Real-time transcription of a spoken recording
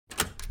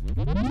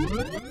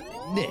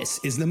This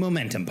is the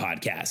Momentum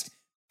Podcast.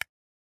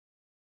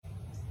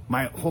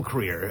 My whole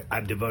career,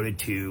 I've devoted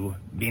to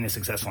being a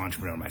successful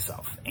entrepreneur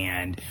myself.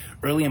 And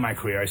early in my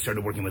career, I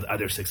started working with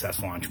other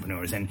successful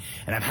entrepreneurs. And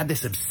I've had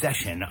this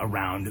obsession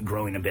around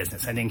growing a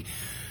business. I think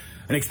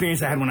an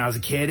experience I had when I was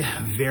a kid,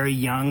 very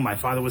young. My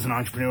father was an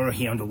entrepreneur.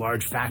 He owned a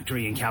large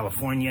factory in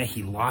California.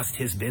 He lost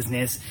his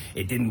business.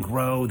 It didn't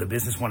grow. The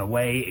business went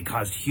away. It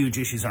caused huge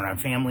issues on our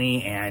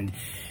family. And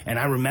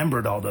I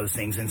remembered all those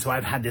things. And so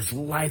I've had this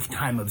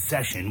lifetime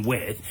obsession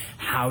with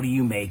how do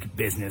you make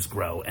business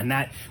grow? And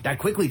that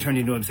quickly turned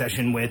into an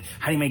obsession with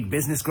how do you make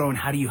business grow and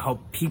how do you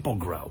help people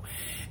grow?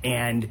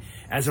 And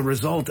as a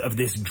result of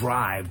this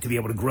drive to be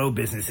able to grow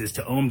businesses,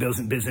 to own those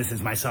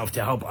businesses myself,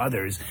 to help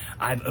others,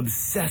 I've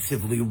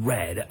obsessively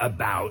read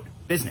about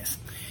business.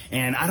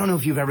 And I don't know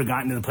if you've ever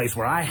gotten to the place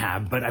where I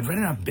have, but I've read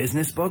enough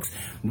business books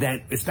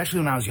that,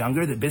 especially when I was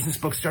younger, that business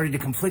books started to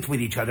conflict with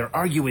each other,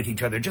 argue with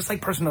each other, just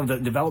like personal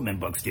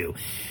development books do.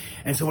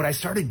 And so what I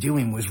started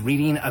doing was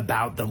reading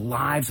about the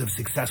lives of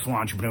successful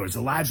entrepreneurs,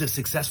 the lives of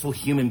successful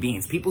human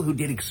beings, people who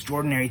did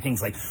extraordinary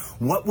things. Like,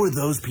 what were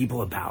those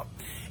people about?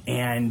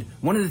 And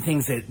one of the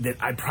things that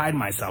I pride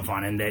myself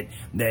on and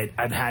that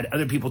I've had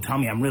other people tell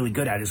me I'm really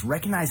good at is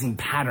recognizing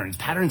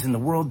patterns in the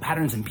world,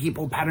 patterns in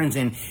people, patterns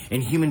in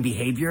human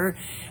behavior.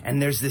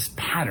 And there's this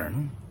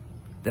pattern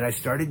that I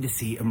started to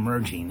see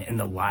emerging in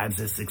the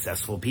lives of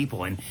successful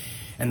people. And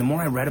the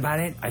more I read about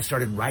it, I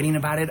started writing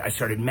about it, I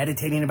started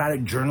meditating about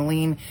it,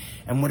 journaling,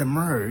 and what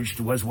emerged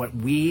was what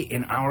we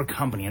in our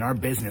company, in our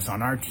business,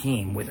 on our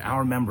team, with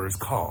our members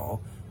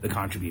call the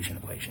contribution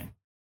equation.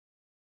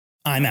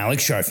 I'm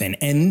Alex Sharfin,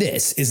 and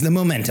this is the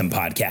Momentum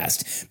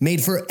Podcast,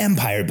 made for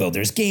empire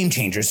builders, game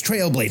changers,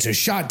 trailblazers,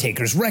 shot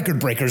takers, record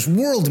breakers,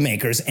 world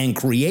makers, and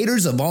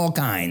creators of all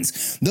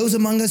kinds. Those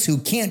among us who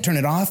can't turn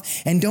it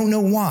off and don't know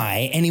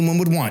why anyone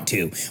would want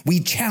to. We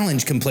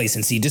challenge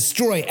complacency,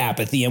 destroy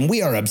apathy, and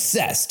we are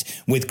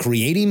obsessed with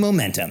creating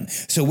momentum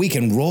so we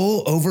can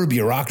roll over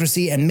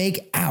bureaucracy and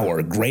make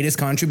our greatest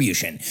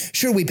contribution.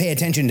 Sure, we pay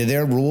attention to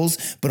their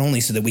rules, but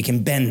only so that we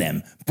can bend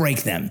them,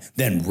 break them,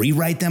 then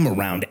rewrite them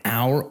around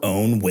our own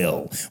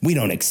will. We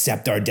don't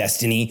accept our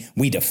destiny,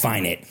 we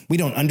define it. We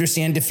don't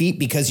understand defeat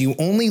because you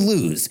only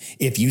lose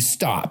if you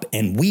stop,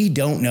 and we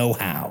don't know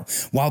how.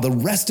 While the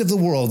rest of the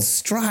world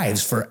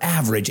strives for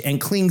average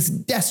and clings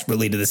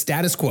desperately to the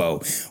status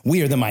quo,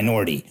 we are the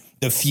minority,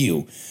 the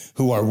few,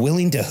 who are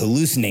willing to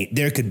hallucinate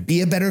there could be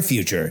a better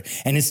future.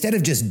 And instead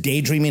of just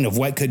daydreaming of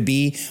what could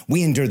be,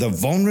 we endure the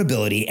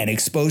vulnerability and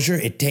exposure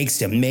it takes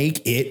to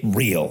make it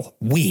real.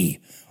 We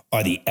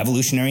are the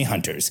evolutionary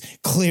hunters,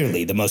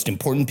 clearly the most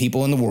important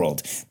people in the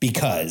world,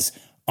 because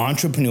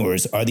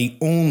entrepreneurs are the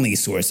only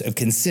source of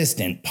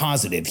consistent,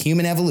 positive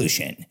human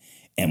evolution,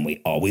 and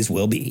we always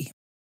will be.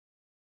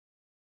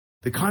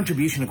 The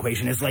contribution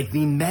equation is like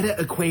the meta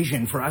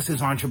equation for us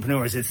as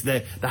entrepreneurs. It's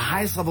the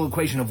highest level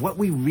equation of what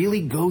we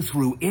really go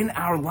through in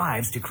our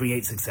lives to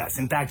create success.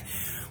 In fact,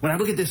 when I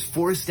look at this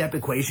 4-step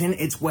equation,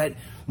 it's when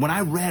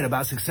I read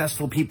about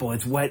successful people,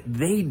 it's what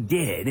they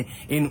did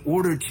in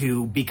order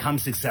to become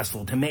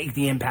successful, to make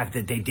the impact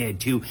that they did,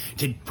 to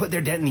put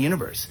their dent in the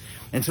universe.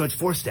 And so it's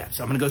 4 steps.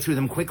 I'm going to go through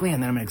them quickly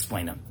and then I'm going to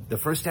explain them. The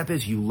first step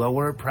is you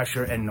lower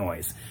pressure and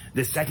noise.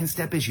 The second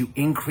step is you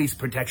increase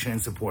protection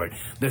and support.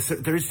 The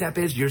third step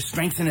is your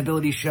strengths and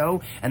abilities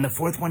show. And the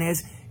fourth one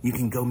is you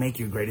can go make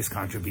your greatest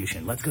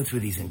contribution. Let's go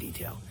through these in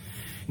detail.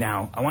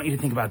 Now, I want you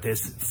to think about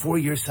this for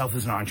yourself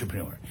as an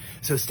entrepreneur.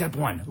 So step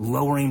 1,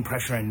 lowering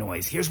pressure and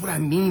noise. Here's what I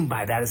mean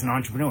by that as an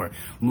entrepreneur.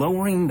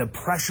 Lowering the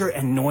pressure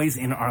and noise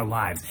in our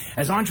lives.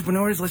 As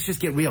entrepreneurs, let's just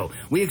get real.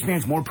 We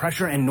experience more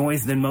pressure and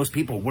noise than most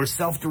people. We're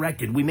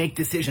self-directed. We make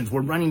decisions.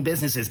 We're running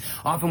businesses.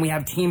 Often we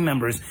have team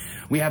members.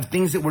 We have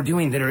things that we're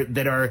doing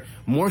that are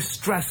more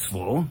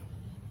stressful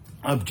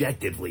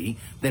objectively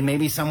than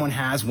maybe someone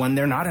has when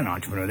they're not an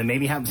entrepreneur, than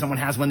maybe someone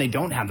has when they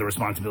don't have the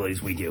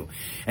responsibilities we do.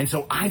 And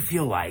so I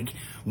feel like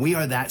we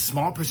are that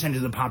small percentage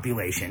of the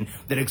population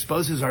that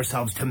exposes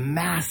ourselves to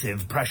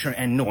massive pressure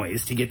and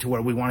noise to get to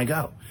where we want to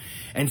go.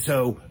 And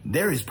so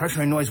there is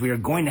pressure and noise we are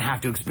going to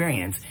have to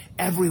experience.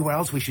 Everywhere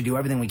else, we should do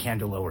everything we can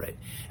to lower it.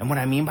 And what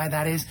I mean by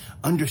that is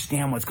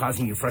understand what's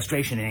causing you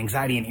frustration and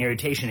anxiety and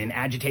irritation and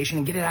agitation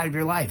and get it out of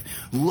your life.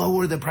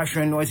 Lower the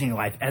pressure and noise in your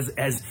life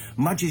as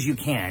much as you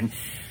can.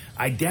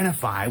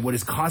 Identify what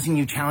is causing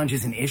you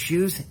challenges and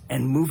issues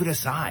and move it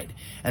aside.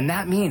 And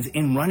that means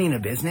in running a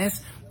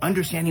business,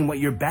 understanding what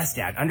you're best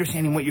at,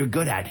 understanding what you're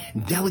good at,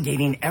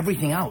 delegating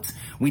everything else.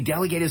 We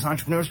delegate as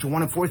entrepreneurs to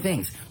one of 4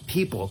 things: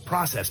 people,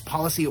 process,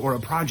 policy, or a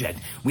project.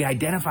 We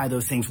identify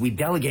those things, we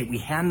delegate, we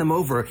hand them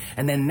over,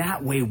 and then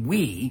that way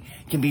we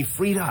can be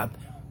freed up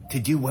to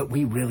do what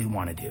we really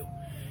want to do.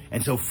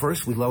 And so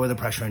first, we lower the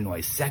pressure and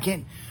noise.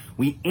 Second,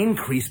 we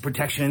increase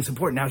protection and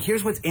support. Now,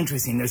 here's what's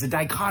interesting. There's a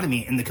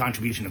dichotomy in the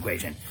contribution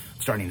equation.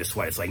 I'm starting to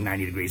sweat. It's like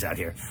 90 degrees out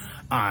here.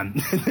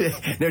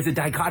 There's a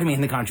dichotomy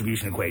in the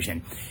contribution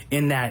equation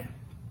in that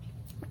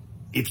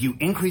if you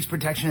increase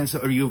protection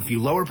if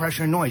you lower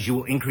pressure and noise, you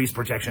will increase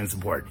protection and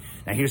support.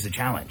 Now, here's the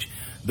challenge.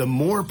 The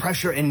more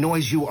pressure and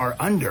noise you are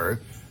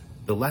under,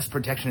 the less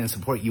protection and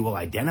support you will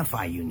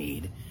identify you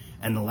need,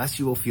 and the less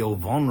you will feel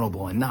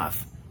vulnerable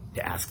enough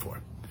to ask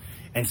for.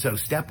 And so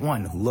step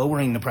one,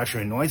 lowering the pressure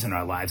and noise in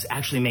our lives,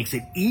 actually makes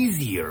it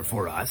easier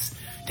for us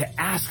to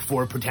ask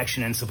for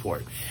protection and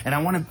support. And I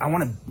want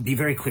to be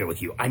very clear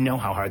with you. I know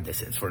how hard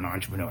this is for an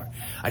entrepreneur.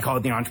 I call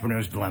it the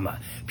entrepreneur's dilemma.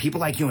 People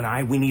like you and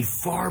I, we need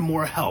far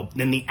more help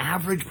than the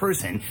average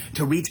person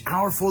to reach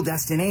our full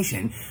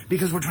destination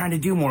because we're trying to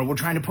do more. We're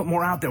trying to put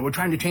more out there. We're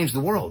trying to change the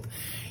world.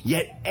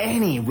 Yet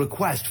any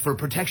request for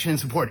protection and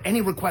support,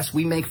 any request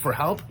we make for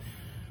help,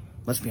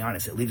 let's be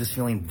honest, it leaves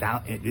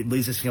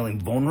us feeling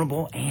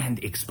vulnerable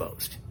and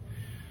exposed.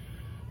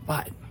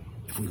 But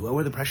if we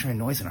lower the pressure and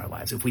noise in our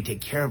lives, if we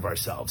take care of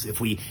ourselves, if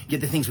we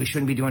get the things we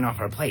shouldn't be doing off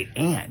our plate,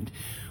 and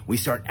we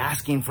start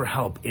asking for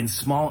help in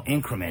small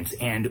increments,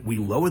 and we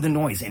lower the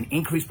noise and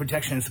increase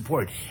protection and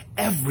support,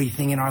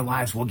 everything in our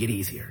lives will get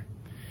easier.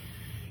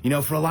 You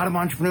know, for a lot of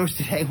entrepreneurs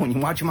today, when you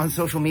watch them on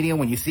social media,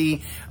 when you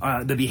see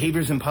the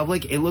behaviors in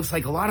public, it looks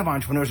like a lot of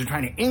entrepreneurs are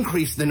trying to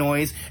increase the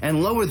noise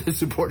and lower the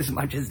support as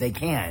much as they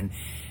can.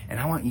 And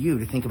I want you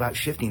to think about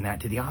shifting that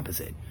to the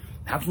opposite.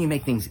 How can you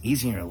make things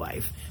easier in your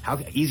life? How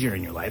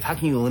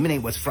can you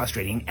eliminate what's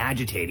frustrating,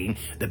 agitating,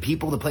 the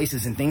people, the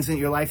places, and things in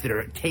your life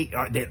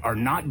that are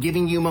not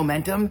giving you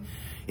momentum?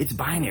 It's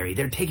binary.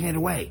 They're taking it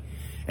away.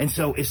 And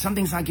so if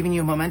something's not giving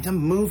you momentum,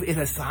 move it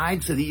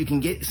aside so that you can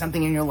get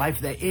something in your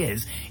life that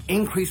is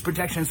increased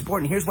protection and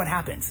support. And here's what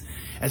happens.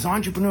 As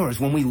entrepreneurs,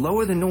 when we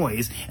lower the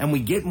noise and we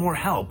get more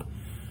help,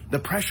 the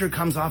pressure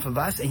comes off of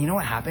us. And you know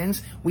what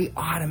happens? We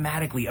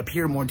automatically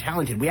appear more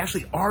talented. We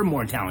actually are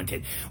more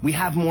talented. We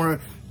have more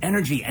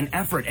energy and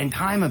effort and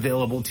time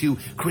available to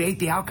create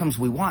the outcomes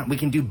we want. We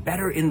can do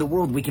better in the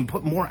world. We can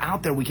put more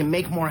out there. We can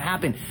make more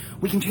happen.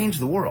 We can change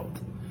the world.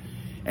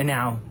 And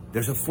now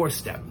there's a fourth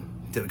step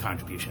to the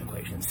contribution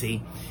equation.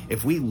 See,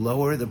 if we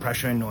lower the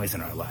pressure and noise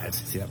in our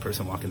lives, see that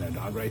person walking their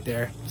dog right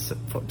there? It's a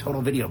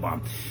total video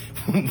bomb.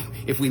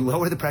 If we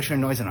lower the pressure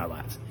and noise in our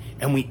lives,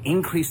 and we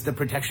increase the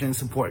protection and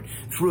support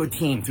through a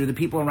team, through the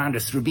people around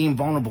us, through being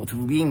vulnerable,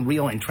 through being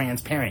real and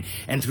transparent,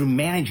 and through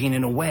managing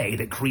in a way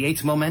that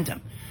creates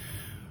momentum,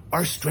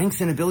 our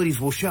strengths and abilities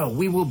will show.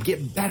 We will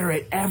get better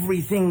at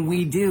everything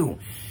we do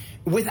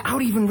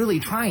without even really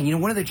trying. You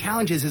know, one of the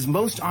challenges is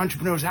most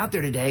entrepreneurs out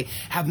there today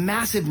have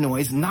massive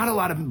noise, not a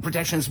lot of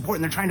protection and support,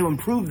 and they're trying to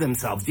improve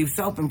themselves, do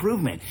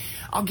self-improvement.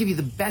 I'll give you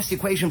the best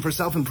equation for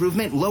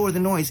self-improvement: lower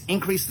the noise,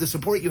 increase the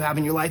support you have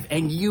in your life,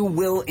 and you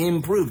will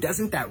improve.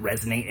 Doesn't that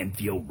resonate and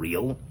feel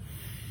real?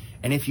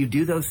 And if you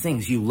do those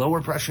things, you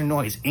lower pressure and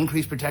noise,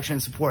 increase protection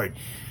and support,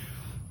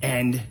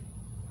 and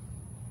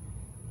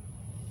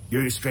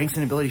your strengths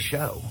and abilities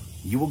show,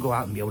 you will go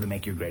out and be able to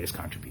make your greatest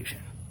contribution.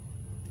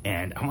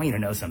 And I want you to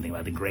know something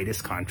about the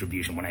greatest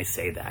contribution. When I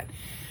say that,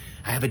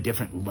 I have a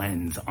different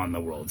lens on the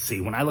world. See,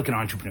 when I look at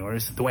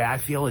entrepreneurs, the way I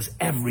feel is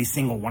every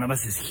single one of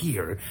us is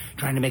here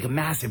trying to make a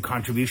massive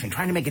contribution,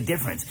 trying to make a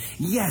difference.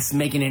 Yes,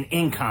 making an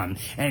income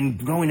and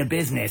growing a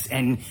business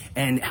and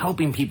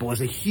helping people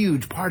is a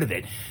huge part of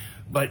it.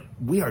 But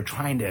we are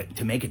trying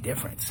to make a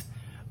difference.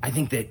 I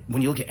think that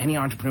when you look at any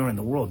entrepreneur in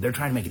the world, they're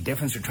trying to make a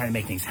difference. They're trying to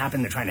make things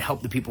happen. They're trying to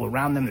help the people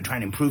around them. They're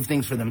trying to improve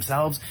things for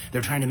themselves.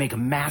 They're trying to make a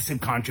massive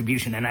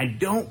contribution. And I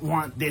don't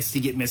want this to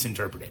get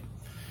misinterpreted.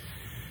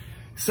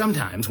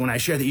 Sometimes when I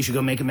share that you should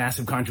go make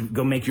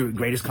go make your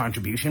greatest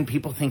contribution,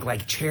 people think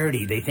like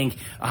charity. They think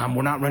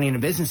we're not running a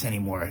business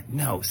anymore.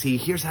 No, see,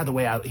 here's the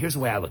way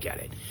I look at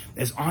it.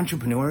 As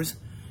entrepreneurs,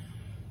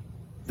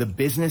 the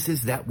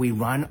businesses that we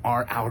run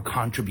are our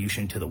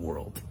contribution to the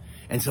world.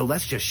 And so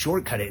let's just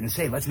shortcut it and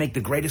say, let's make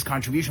the greatest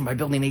contribution by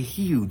building a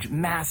huge,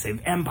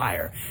 massive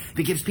empire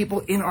that gives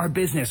people in our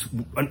business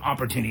an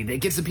opportunity,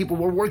 that gives the people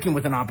we're working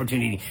with an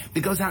opportunity,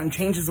 that goes out and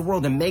changes the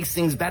world and makes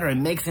things better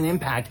and makes an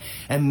impact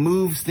and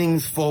moves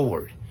things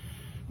forward.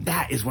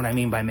 That is what I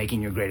mean by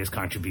making your greatest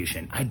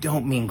contribution. I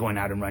don't mean going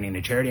out and running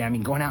a charity. I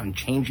mean going out and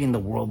changing the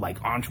world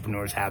like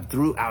entrepreneurs have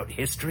throughout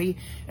history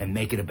and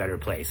make it a better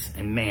place.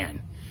 And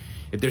man,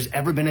 if there's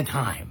ever been a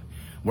time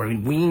where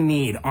we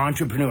need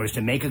entrepreneurs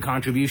to make a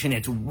contribution,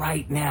 it's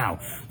right now.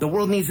 The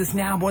world needs us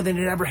now more than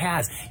it ever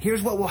has.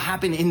 Here's what will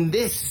happen in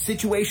this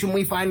situation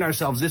we find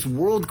ourselves, this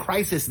world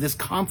crisis, this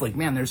conflict.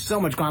 Man, there's so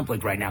much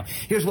conflict right now.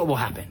 Here's what will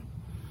happen.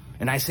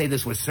 And I say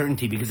this with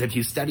certainty because if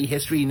you study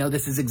history, you know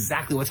this is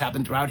exactly what's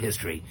happened throughout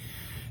history.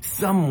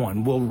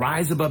 Someone will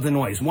rise above the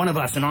noise. One of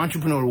us, an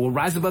entrepreneur, will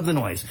rise above the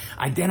noise,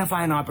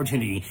 identify an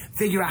opportunity,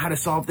 figure out how to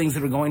solve things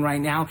that are going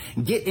right now,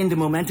 get into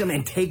momentum,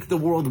 and take the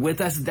world with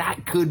us.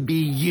 That could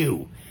be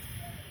you.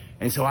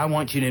 And so I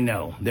want you to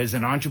know, there's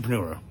an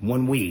entrepreneur,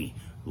 when we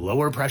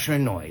lower pressure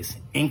and noise,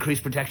 increase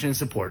protection and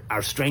support,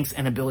 our strengths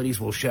and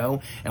abilities will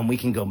show, and we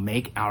can go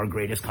make our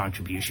greatest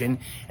contribution.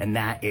 And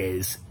that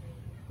is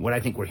what I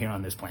think we're here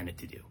on this planet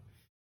to do.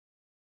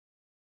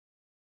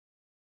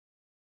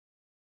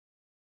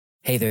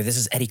 Hey there, this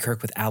is Eddie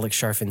Kirk with Alex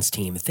Charfen's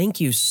team. Thank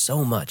you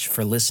so much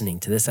for listening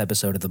to this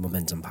episode of the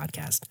Momentum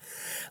Podcast.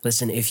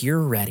 Listen, if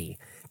you're ready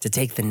to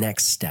take the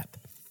next step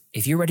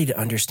If you're ready to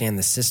understand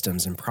the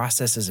systems and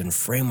processes and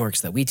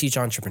frameworks that we teach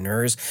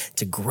entrepreneurs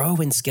to grow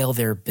and scale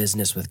their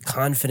business with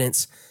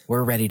confidence,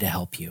 we're ready to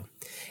help you.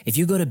 If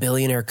you go to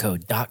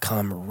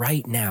billionairecode.com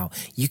right now,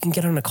 you can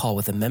get on a call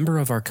with a member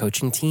of our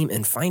coaching team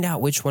and find out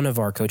which one of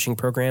our coaching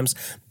programs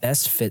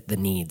best fit the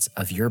needs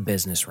of your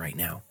business right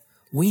now.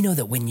 We know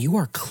that when you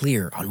are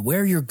clear on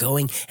where you're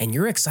going and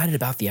you're excited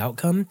about the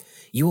outcome,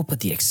 you will put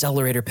the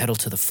accelerator pedal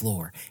to the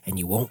floor and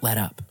you won't let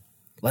up.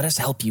 Let us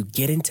help you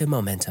get into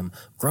momentum,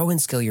 grow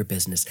and scale your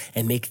business,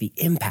 and make the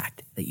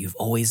impact that you've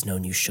always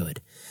known you should.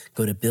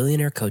 Go to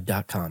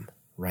billionairecode.com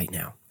right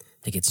now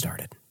to get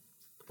started.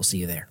 We'll see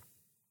you there.